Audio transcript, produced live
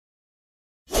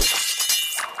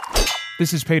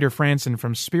This is Paeter Frandsen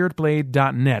from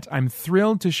SpiritBlade.net. I'm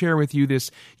thrilled to share with you this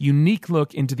unique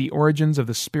look into the origins of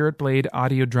the Spirit Blade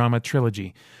audio drama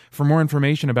trilogy. For more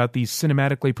information about these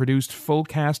cinematically produced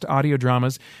full-cast audio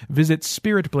dramas, visit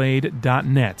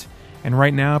SpiritBlade.net. And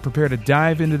right now, prepare to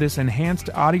dive into this enhanced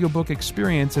audiobook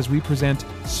experience as we present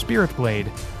Spirit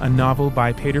Blade, a novel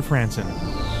by Paeter Frandsen.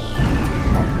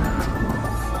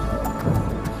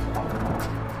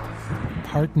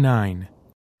 Part 9.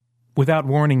 Without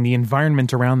warning, the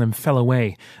environment around them fell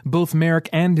away. Both Merrick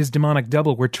and his demonic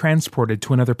double were transported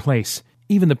to another place.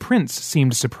 Even the prince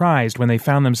seemed surprised when they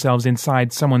found themselves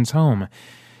inside someone's home.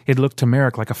 It looked to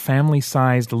Merrick like a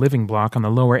family-sized living block on the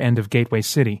lower end of Gateway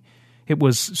City. It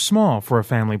was small for a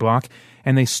family block,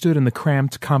 and they stood in the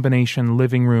cramped combination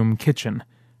living room kitchen.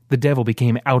 The devil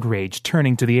became outraged,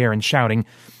 turning to the air and shouting,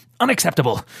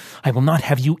 "Unacceptable! I will not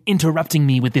have you interrupting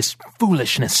me with this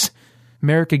foolishness!"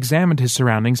 Merrick examined his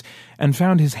surroundings and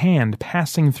found his hand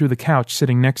passing through the couch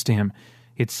sitting next to him.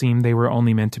 It seemed they were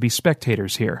only meant to be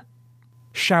spectators here.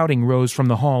 Shouting rose from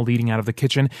the hall leading out of the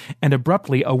kitchen, and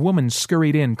abruptly a woman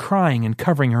scurried in, crying and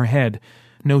covering her head.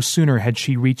 No sooner had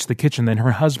she reached the kitchen than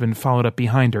her husband followed up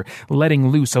behind her, letting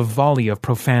loose a volley of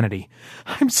profanity.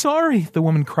 "I'm sorry," the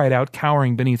woman cried out,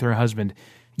 cowering beneath her husband.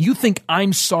 "You think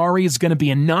I'm sorry is going to be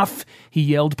enough?" he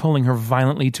yelled, pulling her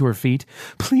violently to her feet.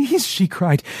 "Please," she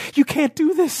cried, "you can't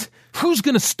do this." "Who's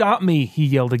going to stop me?" he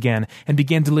yelled again, and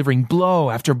began delivering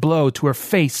blow after blow to her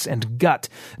face and gut,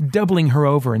 doubling her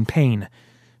over in pain.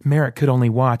 Merrick could only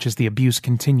watch as the abuse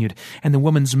continued, and the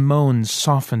woman's moans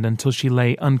softened until she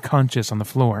lay unconscious on the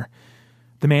floor.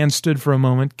 The man stood for a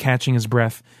moment, catching his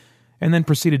breath, and then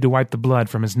proceeded to wipe the blood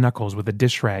from his knuckles with a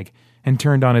dish rag, and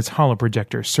turned on his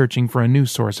holoprojector, searching for a new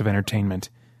source of entertainment.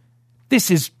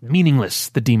 "This is meaningless,"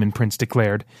 the demon prince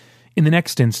declared. In the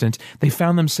next instant, they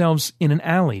found themselves in an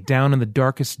alley down in the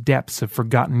darkest depths of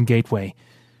Forgotten Gateway.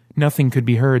 Nothing could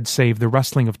be heard save the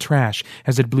rustling of trash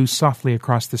as it blew softly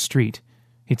across the street.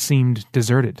 It seemed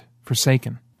deserted,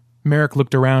 forsaken. Merrick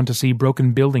looked around to see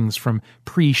broken buildings from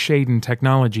pre-Shaden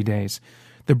technology days.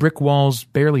 The brick walls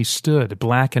barely stood,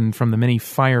 blackened from the many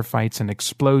firefights and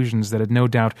explosions that had no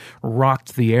doubt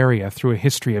rocked the area through a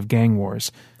history of gang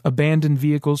wars. Abandoned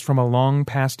vehicles from a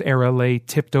long-past era lay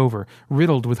tipped over,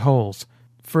 riddled with holes.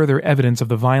 Further evidence of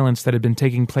the violence that had been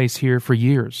taking place here for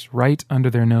years, right under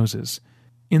their noses.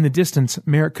 In the distance,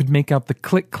 Merrick could make out the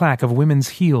click-clack of women's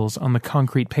heels on the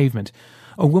concrete pavement.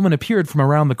 A woman appeared from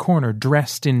around the corner,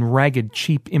 dressed in ragged,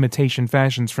 cheap imitation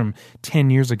fashions from 10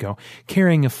 years ago,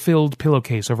 carrying a filled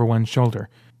pillowcase over one shoulder.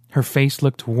 Her face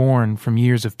looked worn from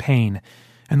years of pain,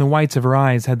 and the whites of her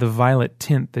eyes had the violet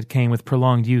tint that came with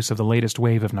prolonged use of the latest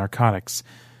wave of narcotics.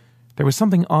 There was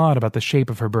something odd about the shape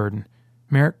of her burden.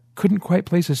 Merrick couldn't quite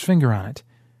place his finger on it.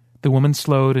 The woman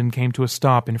slowed and came to a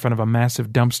stop in front of a massive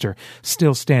dumpster,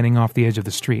 still standing off the edge of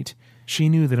the street. She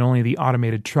knew that only the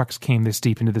automated trucks came this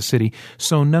deep into the city,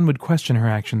 so none would question her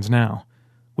actions now.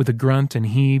 With a grunt and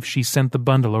heave, she sent the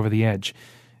bundle over the edge.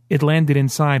 It landed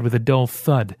inside with a dull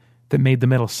thud that made the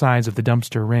metal sides of the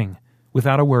dumpster ring.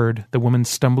 Without a word, the woman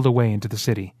stumbled away into the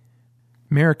city.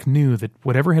 Merrick knew that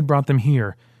whatever had brought them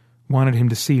here wanted him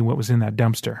to see what was in that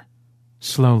dumpster.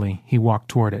 Slowly, he walked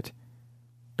toward it.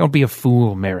 "Don't be a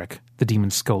fool, Merrick," the demon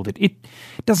scolded. It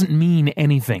doesn't mean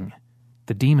anything."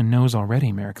 The demon knows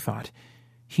already, Merrick thought.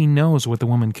 He knows what the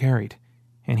woman carried,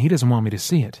 and he doesn't want me to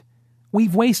see it.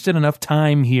 "We've wasted enough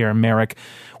time here, Merrick.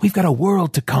 We've got a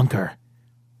world to conquer."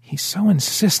 He's so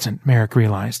insistent, Merrick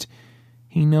realized.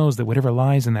 He knows that whatever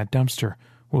lies in that dumpster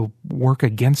will work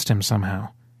against him somehow.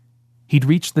 He'd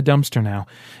reached the dumpster now.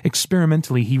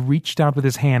 Experimentally, he reached out with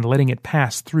his hand, letting it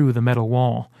pass through the metal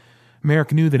wall.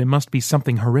 Merrick knew that it must be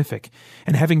something horrific,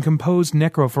 and having composed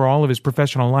Necro for all of his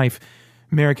professional life,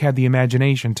 Merrick had the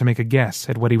imagination to make a guess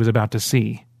at what he was about to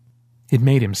see. It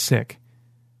made him sick.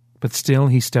 But still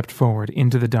he stepped forward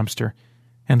into the dumpster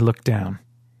and looked down.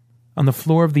 On the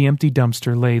floor of the empty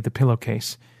dumpster lay the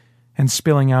pillowcase, and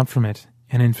spilling out from it,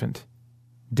 an infant.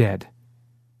 Dead.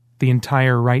 The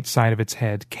entire right side of its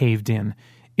head caved in,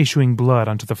 issuing blood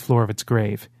onto the floor of its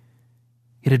grave.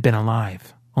 It had been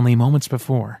alive, only moments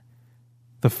before.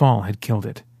 The fall had killed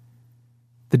it.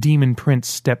 The demon prince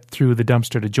stepped through the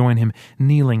dumpster to join him,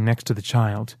 kneeling next to the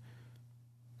child.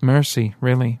 "Mercy,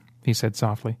 really," he said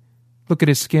softly. "Look at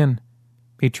his skin."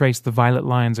 He traced the violet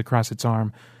lines across its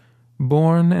arm.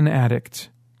 "Born an addict.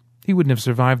 He wouldn't have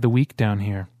survived the week down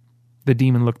here." The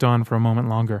demon looked on for a moment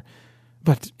longer.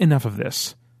 "But enough of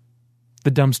this."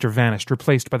 The dumpster vanished,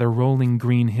 replaced by the rolling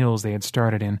green hills they had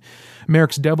started in.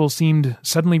 Merrick's double seemed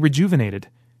suddenly rejuvenated.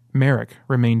 Merrick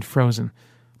remained frozen,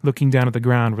 looking down at the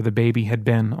ground where the baby had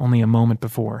been only a moment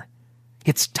before.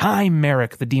 "It's time,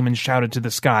 Merrick," the demon shouted to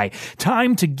the sky.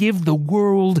 "Time to give the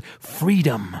world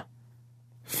freedom."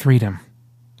 Freedom,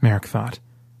 Merrick thought,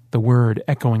 the word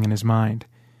echoing in his mind.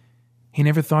 He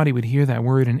never thought he would hear that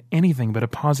word in anything but a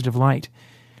positive light.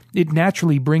 It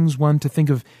naturally brings one to think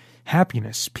of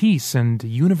happiness, peace, and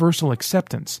universal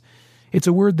acceptance. It's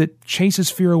a word that chases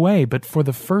fear away, but for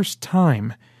the first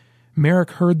time,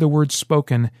 Merrick heard the word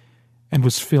spoken and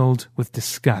was filled with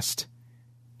disgust.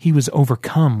 He was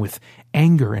overcome with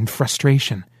anger and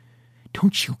frustration.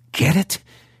 "Don't you get it?"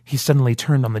 He suddenly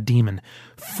turned on the demon.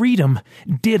 "Freedom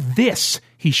did this,"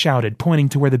 he shouted, pointing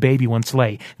to where the baby once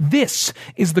lay. "This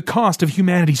is the cost of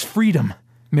humanity's freedom."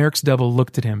 Merrick's double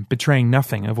looked at him, betraying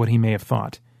nothing of what he may have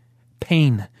thought.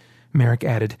 "Pain," Merrick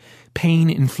added. "Pain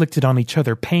inflicted on each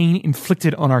other. Pain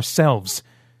inflicted on ourselves."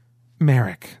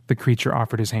 "Merrick," the creature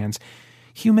offered his hands,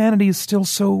 "humanity is still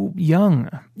so young.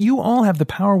 You all have the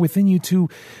power within you to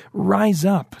rise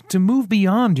up, to move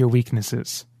beyond your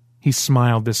weaknesses." He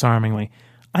smiled disarmingly.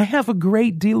 "I have a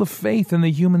great deal of faith in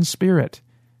the human spirit."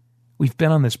 "We've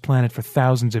been on this planet for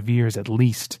thousands of years at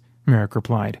least," Merrick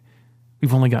replied.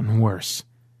 "We've only gotten worse."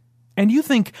 "And you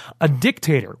think a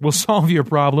dictator will solve your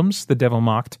problems?" the devil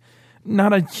mocked.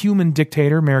 "Not a human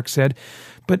dictator," Merrick said.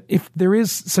 "But if there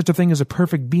is such a thing as a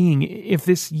perfect being, if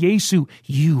this Yesu—"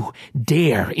 "You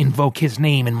dare invoke his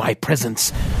name in my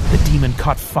presence!" The demon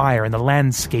caught fire and the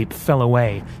landscape fell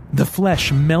away. The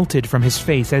flesh melted from his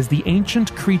face as the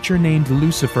ancient creature named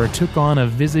Lucifer took on a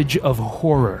visage of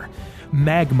horror.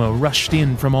 Magma rushed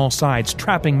in from all sides,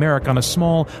 trapping Merrick on a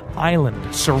small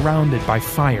island surrounded by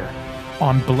fire.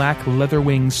 On black leather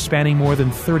wings spanning more than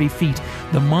 30 feet,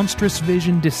 the monstrous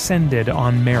vision descended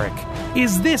on Merrick.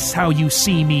 "Is this how you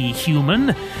see me,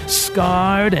 human?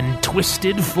 Scarred and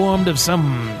twisted, formed of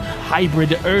some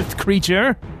hybrid earth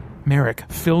creature?" Merrick,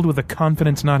 filled with a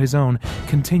confidence not his own,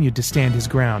 continued to stand his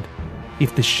ground.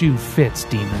 "If the shoe fits,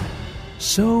 demon."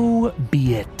 "So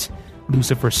be it,"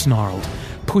 Lucifer snarled.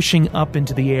 Pushing up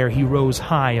into the air, he rose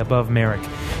high above Merrick.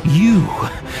 "You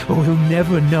will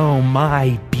never know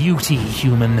my beauty,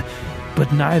 human,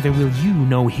 but neither will you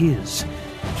know his.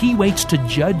 He waits to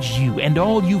judge you and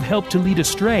all you've helped to lead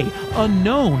astray,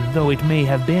 unknown though it may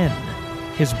have been."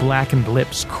 His blackened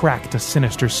lips cracked a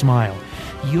sinister smile.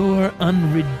 "Your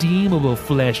unredeemable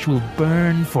flesh will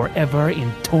burn forever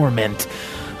in torment,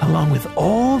 along with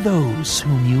all those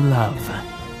whom you love."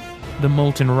 The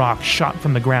molten rock shot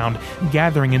from the ground,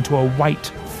 gathering into a white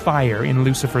fire in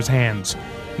Lucifer's hands.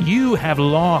 "You have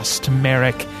lost,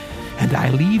 Merrick, and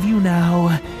I leave you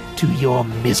now to your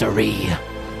misery."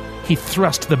 He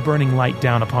thrust the burning light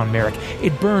down upon Merrick.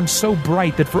 It burned so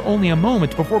bright that for only a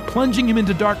moment before plunging him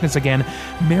into darkness again,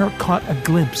 Merrick caught a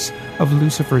glimpse of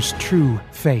Lucifer's true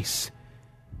face.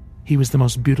 He was the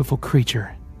most beautiful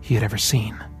creature he had ever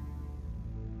seen.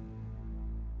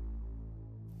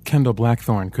 Kendall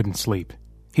Blackthorne couldn't sleep.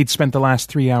 He'd spent the last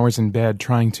 3 hours in bed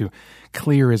trying to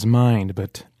clear his mind,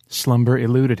 but slumber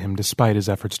eluded him despite his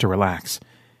efforts to relax.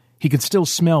 He could still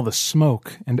smell the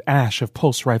smoke and ash of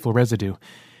pulse rifle residue.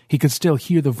 He could still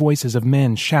hear the voices of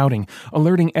men shouting,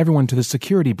 alerting everyone to the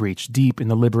security breach deep in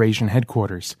the Liberation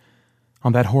headquarters.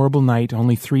 On that horrible night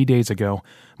only 3 days ago,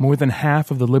 more than half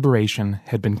of the Liberation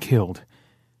had been killed.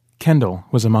 Kendall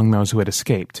was among those who had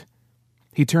escaped.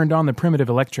 He turned on the primitive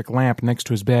electric lamp next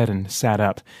to his bed and sat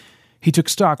up. He took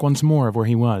stock once more of where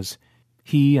he was.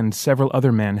 He and several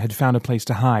other men had found a place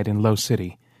to hide in Low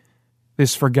City.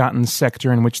 This forgotten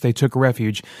sector in which they took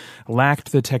refuge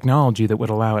lacked the technology that would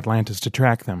allow Atlantis to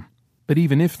track them. But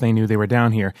even if they knew they were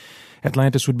down here,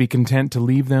 Atlantis would be content to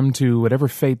leave them to whatever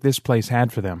fate this place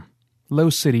had for them. Low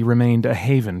City remained a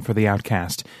haven for the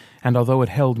outcast, and although it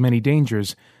held many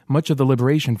dangers, much of the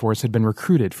Liberation Force had been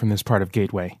recruited from this part of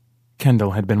Gateway.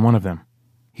 Kendall had been one of them.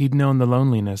 He'd known the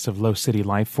loneliness of Low City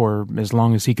life for as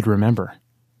long as he could remember.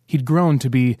 He'd grown to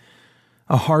be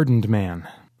a hardened man.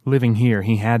 Living here,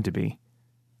 he had to be.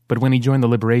 But when he joined the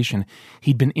Liberation,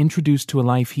 he'd been introduced to a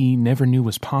life he never knew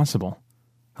was possible.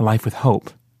 A life with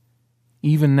hope.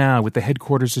 Even now, with the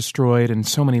headquarters destroyed and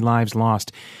so many lives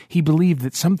lost, he believed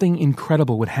that something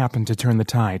incredible would happen to turn the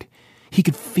tide. He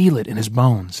could feel it in his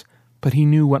bones, but he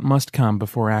knew what must come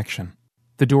before action.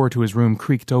 The door to his room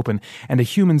creaked open, and a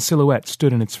human silhouette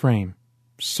stood in its frame.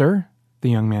 "Sir?" the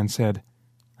young man said.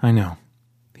 "I know,"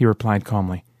 he replied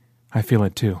calmly. "I feel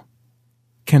it too."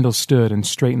 Kendall stood and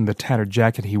straightened the tattered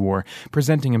jacket he wore,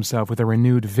 presenting himself with a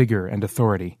renewed vigor and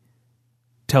authority.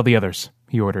 "Tell the others,"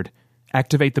 he ordered.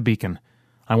 "Activate the beacon.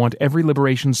 I want every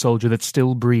Liberation soldier that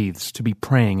still breathes to be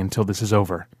praying until this is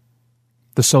over."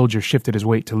 The soldier shifted his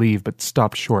weight to leave, but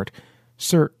stopped short.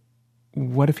 "Sir,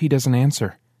 what if he doesn't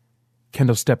answer?"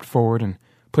 Kendall stepped forward and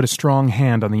put a strong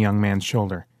hand on the young man's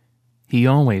shoulder. "He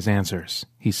always answers,"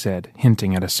 he said,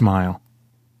 hinting at a smile.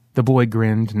 The boy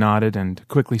grinned, nodded, and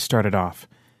quickly started off.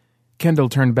 Kendall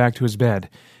turned back to his bed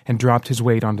and dropped his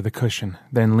weight onto the cushion,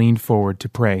 then leaned forward to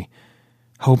pray,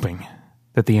 hoping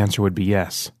that the answer would be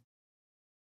yes.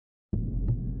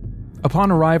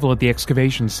 Upon arrival at the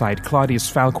excavation site,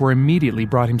 Claudius Falkor immediately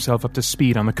brought himself up to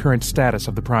speed on the current status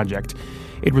of the project.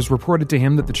 It was reported to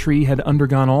him that the tree had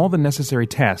undergone all the necessary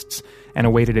tests and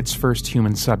awaited its first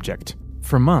human subject.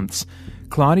 For months,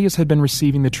 Claudius had been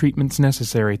receiving the treatments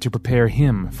necessary to prepare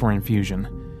him for infusion.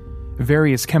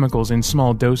 Various chemicals in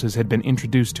small doses had been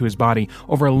introduced to his body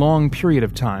over a long period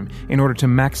of time in order to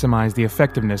maximize the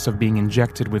effectiveness of being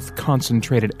injected with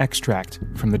concentrated extract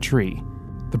from the tree.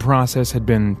 The process had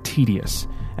been tedious,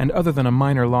 and other than a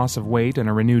minor loss of weight and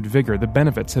a renewed vigor, the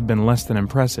benefits had been less than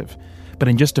impressive. But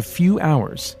in just a few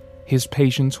hours, his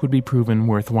patience would be proven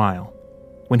worthwhile.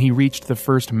 When he reached the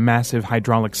first massive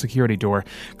hydraulic security door,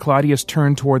 Claudius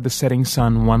turned toward the setting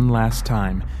sun one last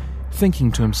time,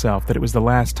 thinking to himself that it was the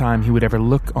last time he would ever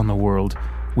look on the world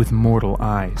with mortal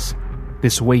eyes.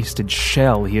 This wasted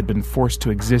shell he had been forced to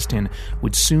exist in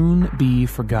would soon be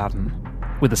forgotten.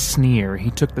 With a sneer, he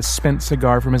took the spent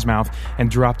cigar from his mouth and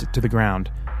dropped it to the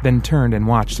ground, then turned and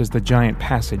watched as the giant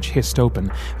passage hissed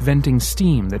open, venting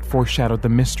steam that foreshadowed the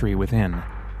mystery within.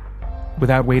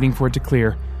 Without waiting for it to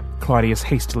clear, Claudius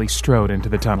hastily strode into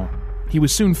the tunnel. He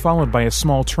was soon followed by a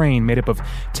small train made up of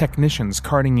technicians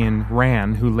carting in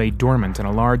Ran, who lay dormant in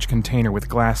a large container with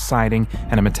glass siding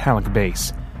and a metallic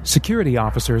base. Security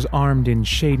officers armed in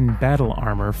Shaden battle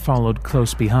armor followed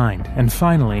close behind, and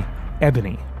finally,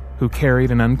 Ebony, who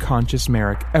carried an unconscious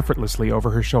Merrick effortlessly over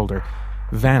her shoulder,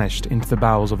 vanished into the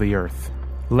bowels of the earth.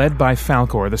 Led by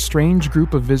Falkor, the strange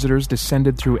group of visitors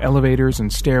descended through elevators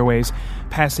and stairways,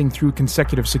 passing through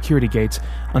consecutive security gates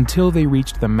until they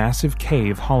reached the massive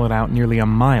cave hollowed out nearly a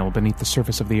mile beneath the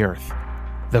surface of the earth.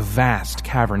 The vast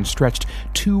cavern stretched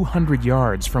 200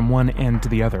 yards from one end to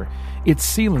the other. Its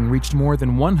ceiling reached more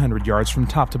than 100 yards from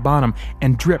top to bottom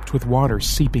and dripped with water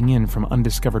seeping in from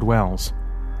undiscovered wells.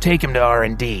 "Take him to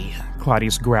R&D,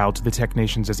 Claudius growled to the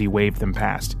technicians as he waved them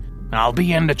past. "I'll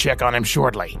be in to check on him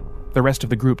shortly." The rest of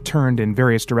the group turned in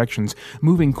various directions,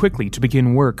 moving quickly to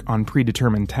begin work on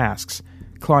predetermined tasks.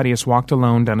 Claudius walked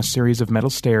alone down a series of metal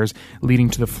stairs leading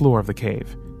to the floor of the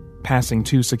cave. Passing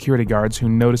two security guards who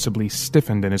noticeably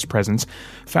stiffened in his presence,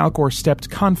 Falkor stepped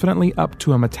confidently up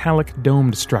to a metallic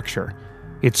domed structure.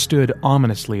 It stood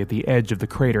ominously at the edge of the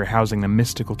crater housing the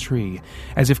mystical tree,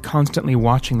 as if constantly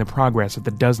watching the progress of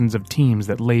the dozens of teams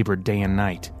that labored day and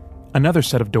night. Another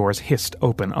set of doors hissed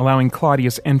open, allowing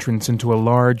Claudius entrance into a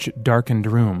large, darkened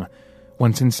room.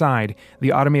 Once inside,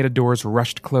 the automated doors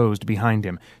rushed closed behind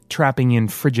him, trapping in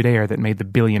frigid air that made the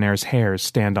billionaire's hairs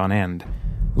stand on end.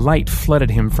 Light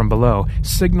flooded him from below,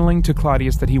 signaling to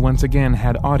Claudius that he once again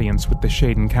had audience with the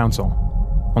Shaden Council.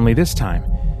 Only this time,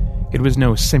 it was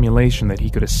no simulation that he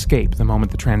could escape the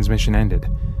moment the transmission ended.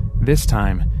 This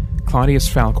time, Claudius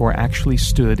Falkor actually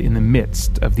stood in the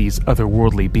midst of these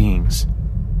otherworldly beings.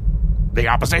 "The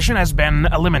opposition has been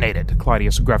eliminated,"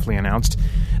 Claudius gruffly announced.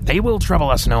 "They will trouble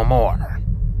us no more."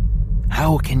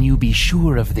 "How can you be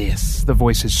sure of this?" the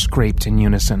voices scraped in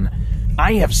unison.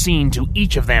 "I have seen to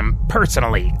each of them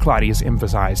personally," Claudius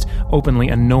emphasized, openly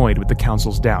annoyed with the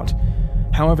council's doubt.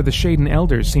 However, the Shaden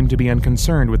elders seemed to be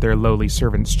unconcerned with their lowly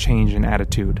servant's change in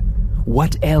attitude.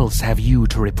 "What else have you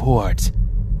to report?"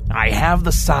 "I have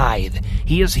the scythe.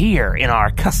 He is here in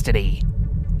our custody."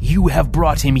 "You have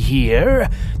brought him here?"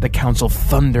 the council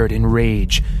thundered in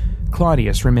rage.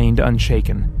 Claudius remained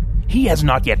unshaken. "He has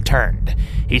not yet turned.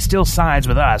 He still sides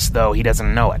with us, though he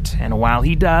doesn't know it, and while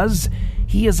he does,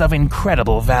 he is of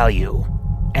incredible value."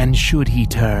 "And should he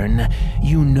turn,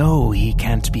 you know he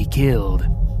can't be killed."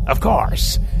 "Of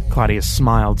course," Claudius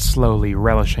smiled slowly,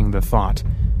 relishing the thought.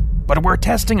 "But we're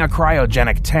testing a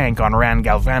cryogenic tank on Ran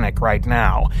Galvanic right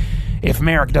now. If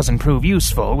Merrick doesn't prove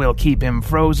useful, we'll keep him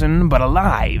frozen but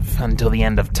alive until the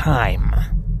end of time."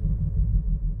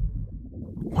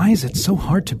 Why is it so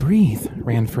hard to breathe?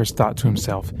 Ran first thought to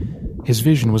himself. His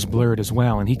vision was blurred as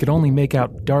well, and he could only make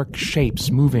out dark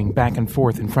shapes moving back and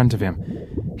forth in front of him.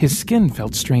 His skin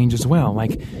felt strange as well,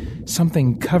 like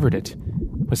something covered it.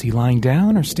 Was he lying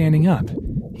down or standing up?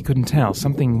 He couldn't tell.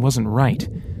 Something wasn't right.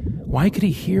 Why could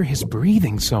he hear his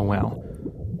breathing so well?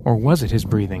 Or was it his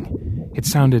breathing? It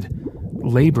sounded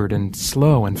labored and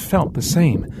slow and felt the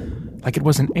same, like it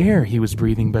wasn't air he was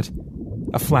breathing, but...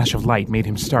 A flash of light made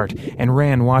him start, and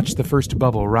Ran watched the first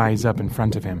bubble rise up in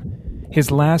front of him. His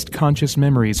last conscious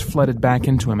memories flooded back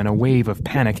into him in a wave of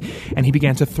panic, and he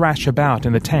began to thrash about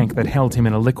in the tank that held him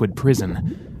in a liquid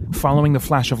prison. Following the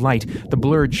flash of light, the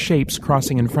blurred shapes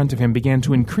crossing in front of him began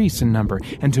to increase in number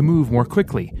and to move more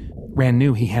quickly. Rand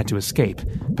knew he had to escape.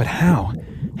 But how?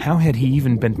 How had he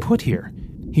even been put here?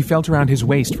 He felt around his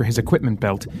waist for his equipment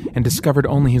belt and discovered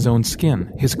only his own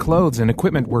skin. His clothes and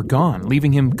equipment were gone,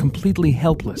 leaving him completely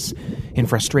helpless. In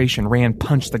frustration, Rand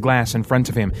punched the glass in front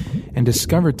of him and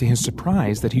discovered to his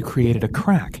surprise that he created a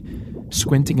crack.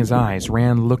 Squinting his eyes,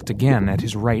 Rand looked again at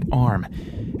his right arm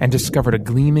and discovered a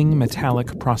gleaming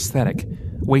metallic prosthetic.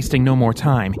 Wasting no more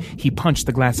time, he punched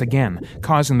the glass again,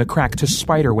 causing the crack to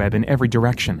spiderweb in every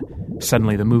direction.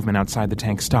 Suddenly, the movement outside the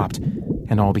tank stopped,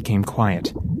 and all became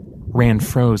quiet. Rand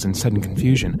froze in sudden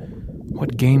confusion.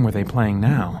 What game were they playing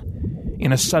now?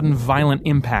 In a sudden, violent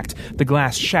impact, the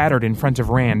glass shattered in front of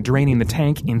Rand, draining the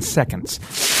tank in seconds.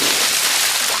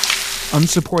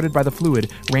 Unsupported by the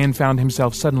fluid, Rand found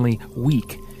himself suddenly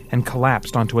weak and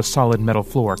collapsed onto a solid metal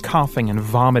floor, coughing and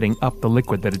vomiting up the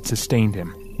liquid that had sustained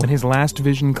him. When his last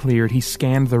vision cleared, he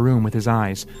scanned the room with his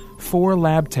eyes. 4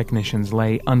 lab technicians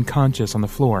lay unconscious on the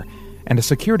floor, and a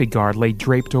security guard lay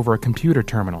draped over a computer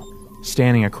terminal.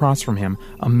 Standing across from him,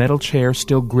 a metal chair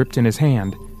still gripped in his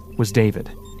hand, was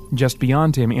David. Just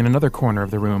beyond him, in another corner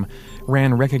of the room,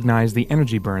 Rand recognized the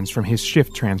energy burns from his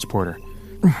shift transporter.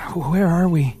 "Where are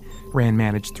we?" Rand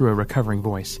managed through a recovering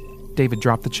voice. David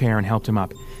dropped the chair and helped him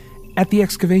up. "At the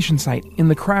excavation site, in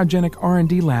the cryogenic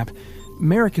R&D lab.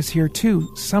 Merrick is here too,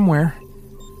 somewhere."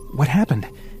 "What happened?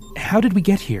 How did we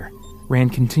get here?"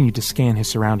 Rand continued to scan his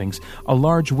surroundings. A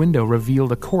large window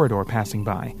revealed a corridor passing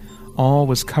by. All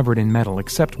was covered in metal,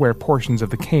 except where portions of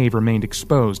the cave remained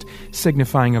exposed,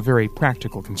 signifying a very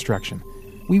practical construction.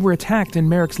 "We were attacked in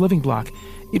Merrick's living block.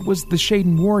 It was the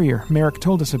Shaden warrior Merrick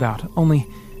told us about, only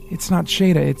it's not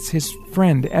Shada, it's his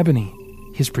friend, Ebony."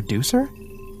 "His producer?"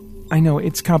 "I know,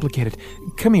 it's complicated.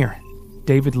 Come here."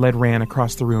 David led Rand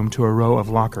across the room to a row of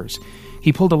lockers.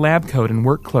 He pulled a lab coat and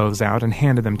work clothes out and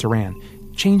handed them to Rand.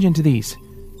 "Change into these."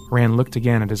 Rand looked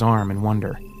again at his arm in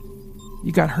wonder.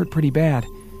 "You got hurt pretty bad.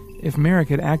 If Merrick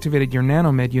had activated your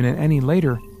nanomed unit any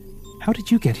later..." "How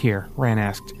did you get here?" Rand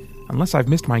asked. "Unless I've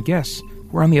missed my guess,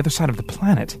 we're on the other side of the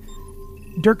planet."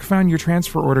 "Dirk found your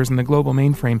transfer orders in the global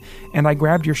mainframe, and I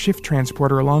grabbed your shift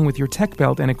transporter along with your tech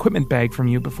belt and equipment bag from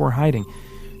you before hiding.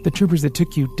 The troopers that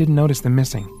took you didn't notice them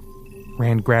missing."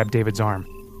 Rand grabbed David's arm.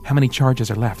 "How many charges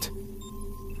are left?"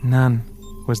 "None,"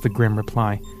 was the grim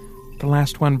reply. "The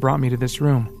last one brought me to this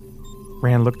room."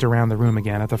 Rand looked around the room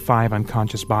again at the 5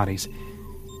 unconscious bodies.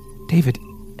 "David,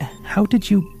 how did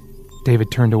you..."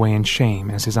 David turned away in shame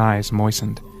as his eyes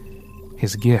moistened.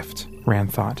 His gift,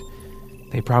 Rand thought.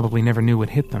 They probably never knew what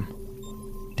hit them.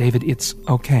 "David, it's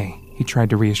okay," he tried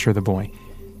to reassure the boy.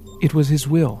 "It was his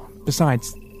will.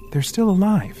 Besides, they're still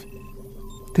alive."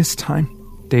 "This time,"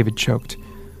 David choked.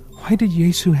 "Why did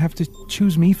Yesu have to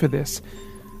choose me for this?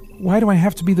 Why do I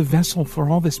have to be the vessel for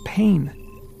all this pain?"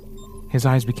 His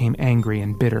eyes became angry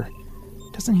and bitter.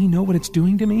 "Doesn't he know what it's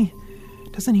doing to me?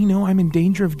 Doesn't he know I'm in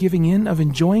danger of giving in, of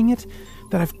enjoying it?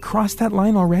 That I've crossed that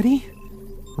line already?"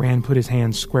 Rand put his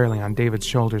hands squarely on David's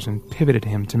shoulders and pivoted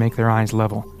him to make their eyes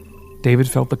level. David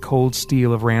felt the cold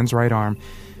steel of Rand's right arm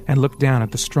and looked down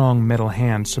at the strong metal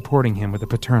hand supporting him with a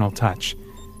paternal touch.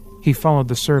 He followed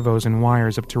the servos and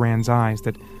wires up to Rand's eyes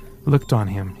that looked on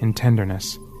him in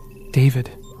tenderness.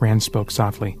 "David," Rand spoke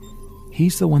softly,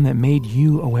 "he's the one that made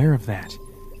you aware of that.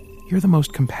 You're the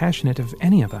most compassionate of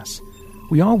any of us.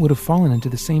 We all would have fallen into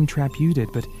the same trap you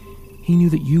did, but he knew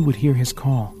that you would hear his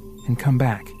call and come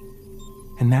back.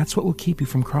 And that's what will keep you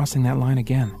from crossing that line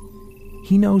again.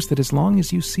 He knows that as long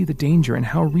as you see the danger and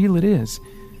how real it is,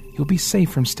 you'll be safe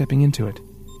from stepping into it."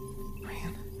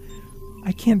 "Rand,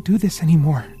 I can't do this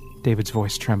anymore." David's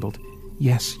voice trembled.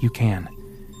 "Yes, you can.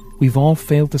 We've all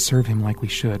failed to serve him like we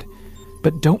should.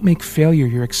 But don't make failure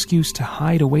your excuse to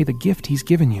hide away the gift he's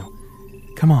given you.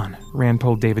 Come on," Rand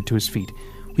pulled David to his feet.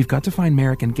 "We've got to find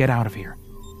Merrick and get out of here."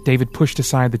 David pushed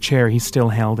aside the chair he still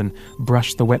held and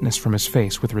brushed the wetness from his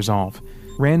face with resolve.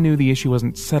 Rand knew the issue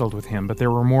wasn't settled with him, but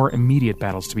there were more immediate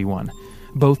battles to be won.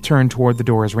 Both turned toward the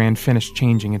door as Rand finished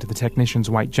changing into the technician's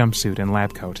white jumpsuit and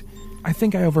lab coat. "I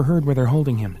think I overheard where they're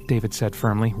holding him," David said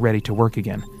firmly, ready to work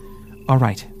again. "All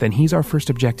right, then he's our first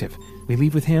objective. We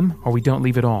leave with him, or we don't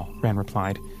leave at all," Rand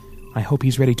replied. "I hope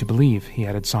he's ready to believe," he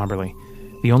added somberly.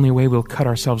 "The only way we'll cut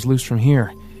ourselves loose from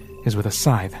here is with a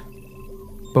scythe."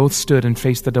 Both stood and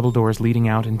faced the double doors leading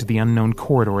out into the unknown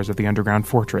corridors of the underground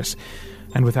fortress,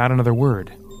 and without another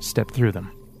word, stepped through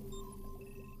them.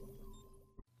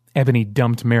 Ebony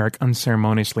dumped Merrick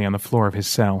unceremoniously on the floor of his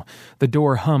cell. The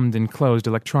door hummed and closed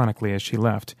electronically as she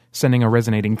left, sending a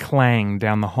resonating clang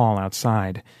down the hall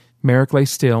outside. Merrick lay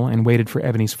still and waited for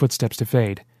Ebony's footsteps to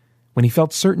fade. When he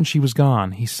felt certain she was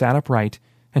gone, he sat upright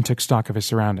and took stock of his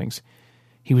surroundings.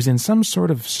 He was in some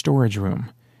sort of storage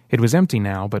room. It was empty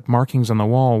now, but markings on the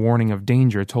wall warning of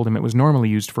danger told him it was normally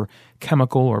used for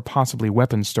chemical or possibly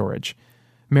weapon storage.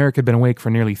 Merrick had been awake for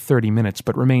nearly 30 minutes,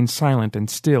 but remained silent and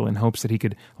still in hopes that he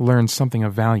could learn something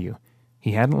of value.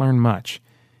 He hadn't learned much.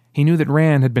 He knew that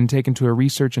Rand had been taken to a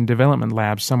research and development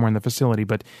lab somewhere in the facility,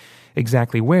 but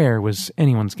exactly where was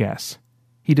anyone's guess.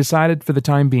 He decided, for the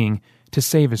time being, to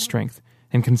save his strength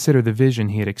and consider the vision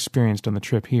he had experienced on the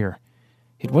trip here.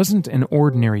 It wasn't an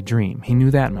ordinary dream, he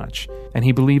knew that much, and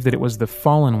he believed that it was the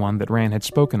fallen one that Rand had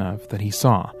spoken of that he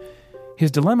saw. His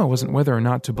dilemma wasn't whether or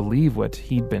not to believe what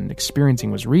he'd been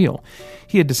experiencing was real.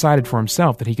 He had decided for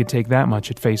himself that he could take that much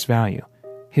at face value.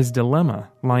 His dilemma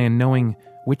lay in knowing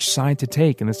which side to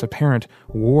take in this apparent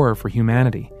war for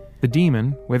humanity. The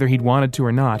demon, whether he'd wanted to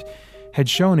or not, had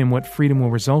shown him what freedom will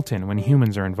result in when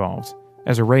humans are involved.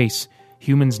 As a race,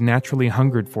 humans naturally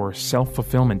hungered for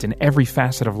self-fulfillment in every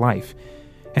facet of life,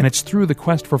 and it's through the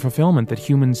quest for fulfillment that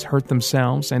humans hurt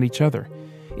themselves and each other.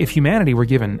 If humanity were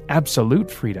given absolute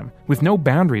freedom, with no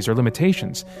boundaries or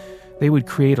limitations, they would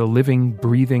create a living,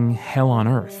 breathing hell on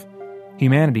earth.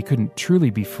 Humanity couldn't truly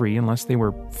be free unless they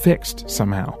were fixed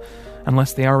somehow,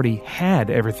 unless they already had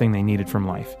everything they needed from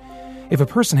life. If a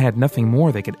person had nothing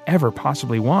more they could ever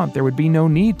possibly want, there would be no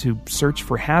need to search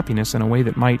for happiness in a way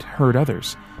that might hurt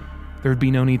others. There would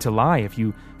be no need to lie if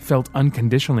you felt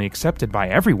unconditionally accepted by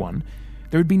everyone.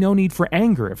 There would be no need for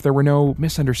anger if there were no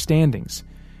misunderstandings.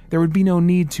 There would be no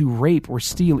need to rape or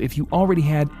steal if you already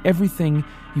had everything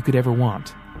you could ever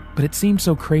want. But it seemed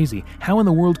so crazy. How in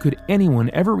the world could anyone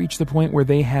ever reach the point where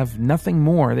they have nothing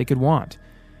more they could want?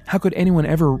 How could anyone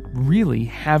ever really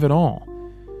have it all?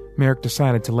 Merrick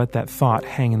decided to let that thought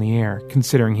hang in the air,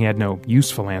 considering he had no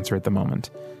useful answer at the moment.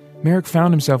 Merrick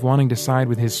found himself wanting to side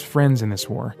with his friends in this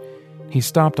war. He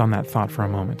stopped on that thought for a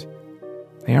moment.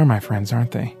 They are my friends,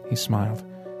 aren't they? He smiled.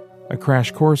 A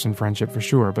crash course in friendship for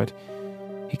sure, but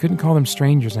he couldn't call them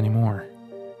strangers anymore.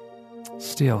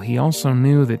 Still, he also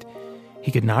knew that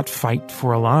he could not fight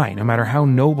for a lie, no matter how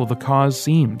noble the cause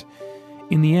seemed.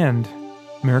 In the end,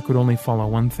 Merrick would only follow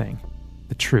one thing: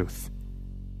 the truth.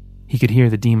 He could hear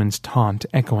the demon's taunt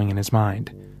echoing in his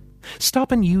mind.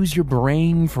 Stop and use your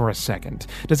brain for a second.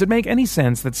 Does it make any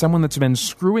sense that someone that's been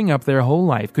screwing up their whole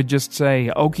life could just say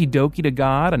okie dokie to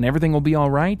God and everything will be all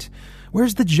right?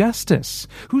 Where's the justice?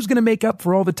 Who's going to make up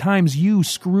for all the times you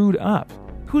screwed up?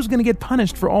 Who's going to get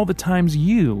punished for all the times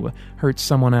you hurt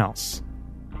someone else?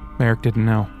 Merrick didn't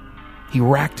know. He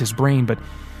racked his brain, but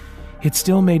it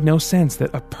still made no sense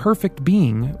that a perfect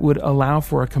being would allow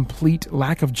for a complete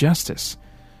lack of justice.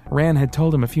 Rand had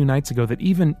told him a few nights ago that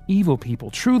even evil people,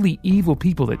 truly evil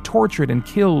people that tortured and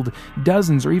killed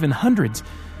dozens or even hundreds,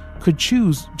 could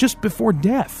choose just before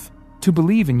death to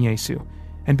believe in Yesu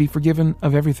and be forgiven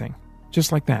of everything,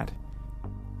 just like that.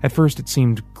 At first it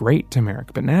seemed great to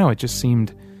Merrick, but now it just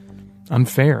seemed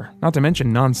unfair, not to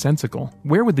mention nonsensical.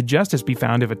 Where would the justice be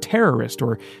found if a terrorist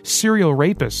or serial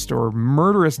rapist or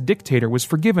murderous dictator was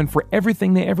forgiven for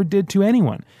everything they ever did to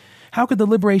anyone? How could the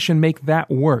liberation make that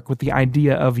work with the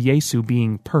idea of Yesu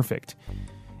being perfect?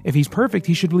 If he's perfect,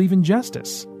 he should believe in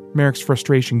justice. Merrick's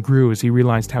frustration grew as he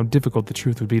realized how difficult the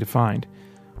truth would be to find.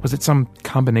 Was it some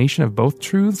combination of both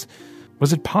truths?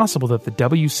 Was it possible that the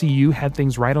WCU had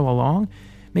things right all along?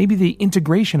 Maybe the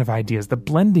integration of ideas, the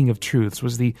blending of truths,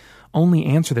 was the only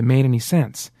answer that made any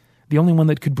sense, the only one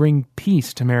that could bring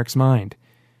peace to Merrick's mind.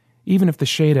 Even if the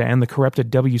Sheda and the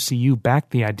corrupted WCU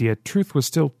backed the idea, truth was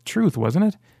still truth, wasn't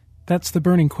it? That's the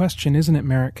burning question, isn't it,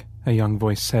 Merrick? A young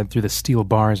voice said through the steel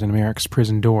bars in Merrick's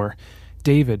prison door.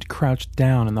 David crouched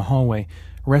down in the hallway,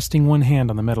 resting one hand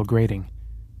on the metal grating.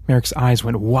 Merrick's eyes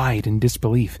went wide in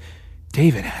disbelief.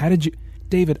 David, how did you...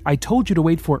 David, I told you to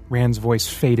wait for it. Rand's voice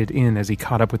faded in as he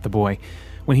caught up with the boy.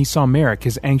 When he saw Merrick,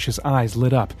 his anxious eyes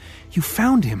lit up. You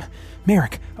found him!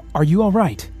 Merrick, are you all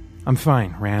right? I'm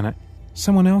fine, Rand.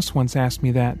 Someone else once asked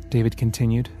me that, David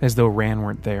continued, as though Rand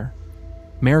weren't there.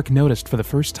 Merrick noticed for the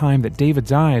first time that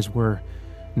David's eyes were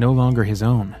no longer his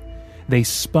own. They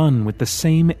spun with the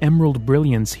same emerald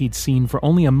brilliance he'd seen for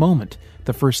only a moment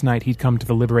the first night he'd come to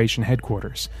the Liberation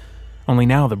headquarters. Only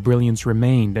now the brilliance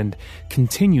remained and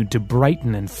continued to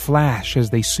brighten and flash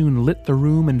as they soon lit the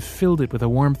room and filled it with a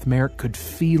warmth Merrick could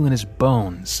feel in his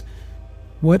bones.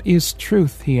 What is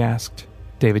truth, he asked.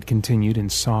 David continued in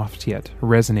soft yet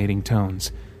resonating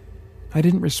tones. I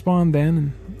didn't respond then,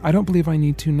 and I don't believe I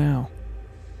need to now.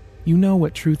 You know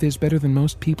what truth is better than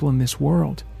most people in this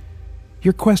world.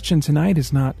 Your question tonight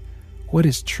is not, what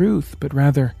is truth, but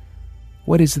rather,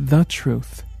 what is the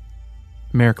truth?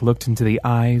 Merrick looked into the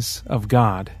eyes of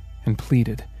God and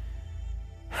pleaded,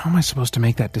 How am I supposed to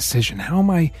make that decision? How am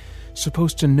I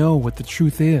supposed to know what the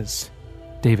truth is?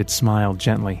 David smiled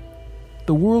gently.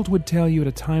 The world would tell you at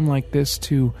a time like this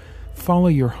to follow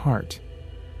your heart.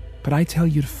 But I tell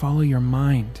you to follow your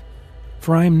mind.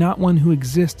 For I am not one who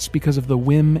exists because of the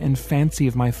whim and fancy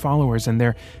of my followers and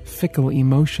their fickle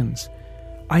emotions.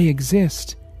 I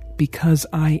exist because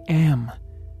I am.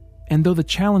 And though the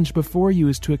challenge before you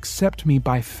is to accept me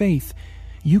by faith,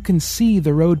 you can see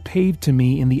the road paved to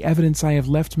me in the evidence I have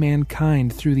left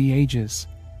mankind through the ages.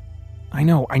 I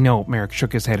know, Merrick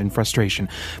shook his head in frustration.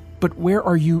 But where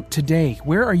are you today?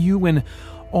 Where are you when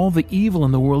all the evil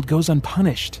in the world goes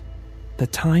unpunished? The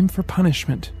time for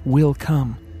punishment will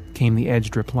come, came the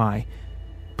edged reply.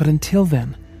 But until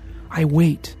then, I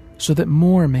wait so that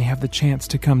more may have the chance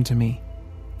to come to me.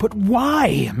 But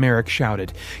why? Merrick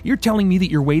shouted. You're telling me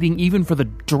that you're waiting even for the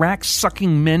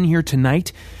drac-sucking men here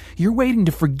tonight? You're waiting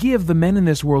to forgive the men in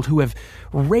this world who have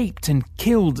raped and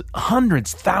killed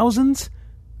hundreds, thousands?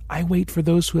 I wait for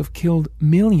those who have killed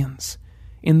millions,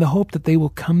 in the hope that they will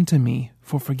come to me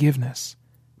for forgiveness.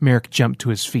 Merrick jumped to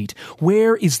his feet.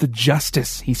 Where is the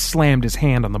justice? He slammed his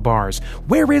hand on the bars.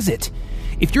 Where is it?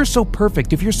 If you're so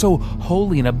perfect, if you're so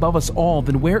holy and above us all,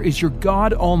 then where is your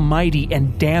God Almighty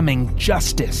and damning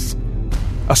justice?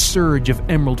 A surge of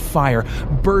emerald fire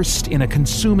burst in a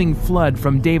consuming flood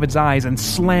from David's eyes and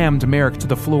slammed Merrick to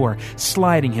the floor,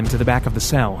 sliding him to the back of the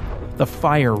cell. The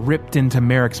fire ripped into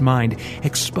Merrick's mind,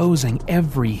 exposing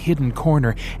every hidden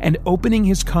corner and opening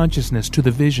his consciousness to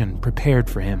the vision prepared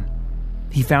for him.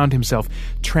 He found himself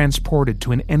transported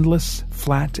to an endless,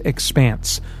 flat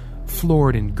expanse,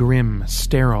 floored in grim,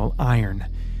 sterile iron,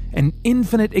 an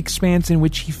infinite expanse in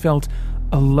which he felt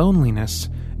a loneliness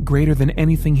greater than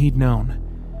anything he'd known.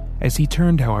 As he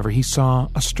turned, however, he saw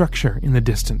a structure in the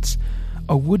distance,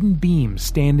 a wooden beam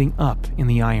standing up in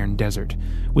the iron desert,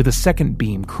 with a second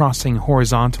beam crossing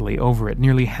horizontally over it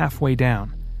nearly halfway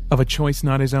down. Of a choice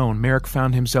not his own, Merrick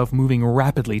found himself moving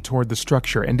rapidly toward the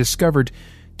structure and discovered,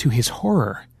 to his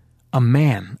horror, a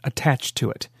man attached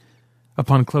to it.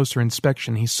 Upon closer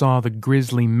inspection, he saw the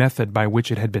grisly method by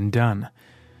which it had been done.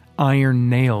 Iron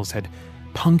nails had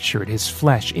punctured his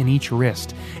flesh in each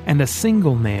wrist, and a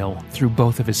single nail through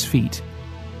both of his feet.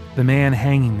 The man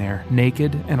hanging there,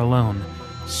 naked and alone,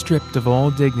 stripped of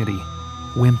all dignity,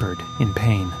 whimpered in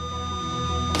pain.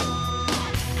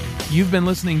 You've been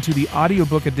listening to the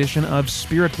audiobook edition of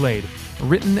Spirit Blade,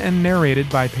 written and narrated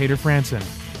by Peter Franson,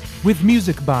 with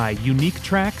music by Unique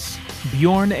Tracks,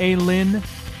 Bjorn A. Lynn,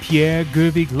 Pierre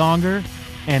Gervig Longer,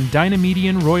 and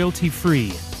Dynamedian royalty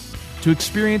free. To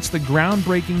experience the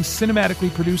groundbreaking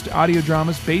cinematically produced audio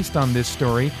dramas based on this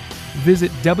story,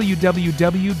 visit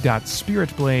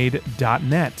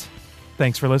www.spiritblade.net.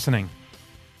 Thanks for listening.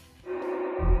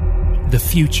 The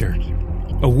future.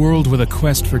 A world where the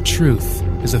quest for truth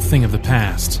is a thing of the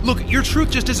past. Look, your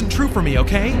truth just isn't true for me,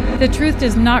 okay? The truth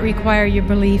does not require your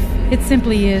belief. It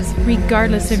simply is,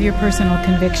 regardless of your personal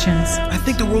convictions. I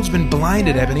think the world's been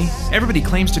blinded, Ebony. Everybody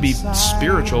claims to be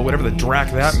spiritual, whatever the drac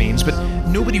that means, but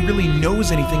nobody really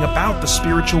knows anything about the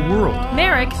spiritual world.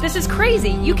 Merrick, this is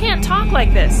crazy. You can't talk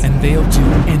like this. And they'll do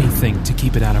anything to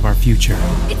keep it out of our future.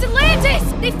 It's Atlantis!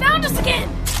 They found us again!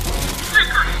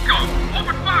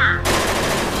 Open fire!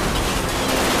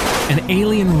 An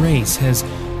alien race has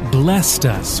blessed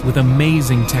us with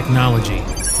amazing technology,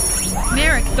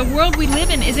 Merrick, the world we live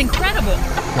in is incredible.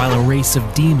 while a race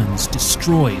of demons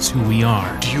destroys who we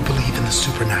are. Do you believe in the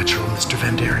supernatural, Mr.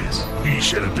 Vandarius? We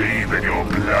shall bathe in your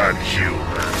blood, human.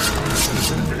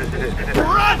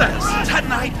 Brothers,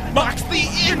 tonight marks the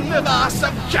end of our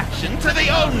subjection to the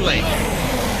Only.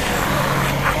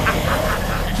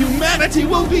 Humanity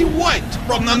will be wiped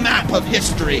from the map of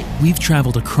history. We've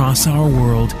traveled across our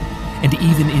world and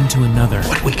even into another.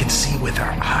 What we can see with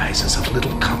our eyes is of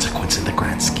little consequence in the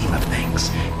grand scheme of things.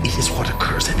 It is what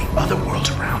occurs in the other worlds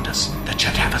around us that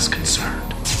should have us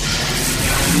concerned.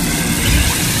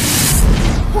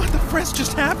 What the frisk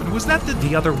just happened? Was that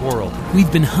the other world?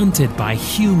 We've been hunted by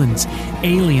humans,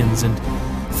 aliens, and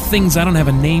things I don't have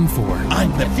a name for.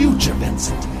 I'm the future,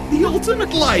 Vincent. The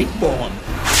ultimate life form.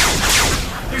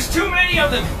 There's too many of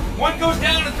them! One goes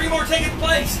down and 3 more take its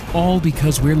place! All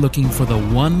because we're looking for the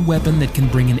one weapon that can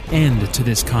bring an end to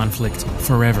this conflict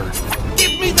forever.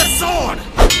 Give me the sword!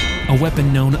 A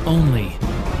weapon known only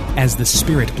as the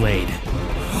Spirit Blade.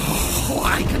 Oh,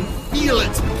 I can feel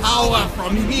its power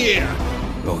from here.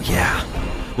 Oh yeah?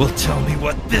 Well, tell me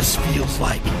what this feels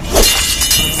like.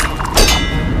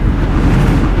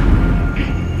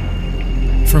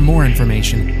 For more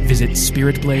information, visit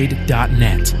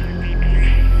spiritblade.net.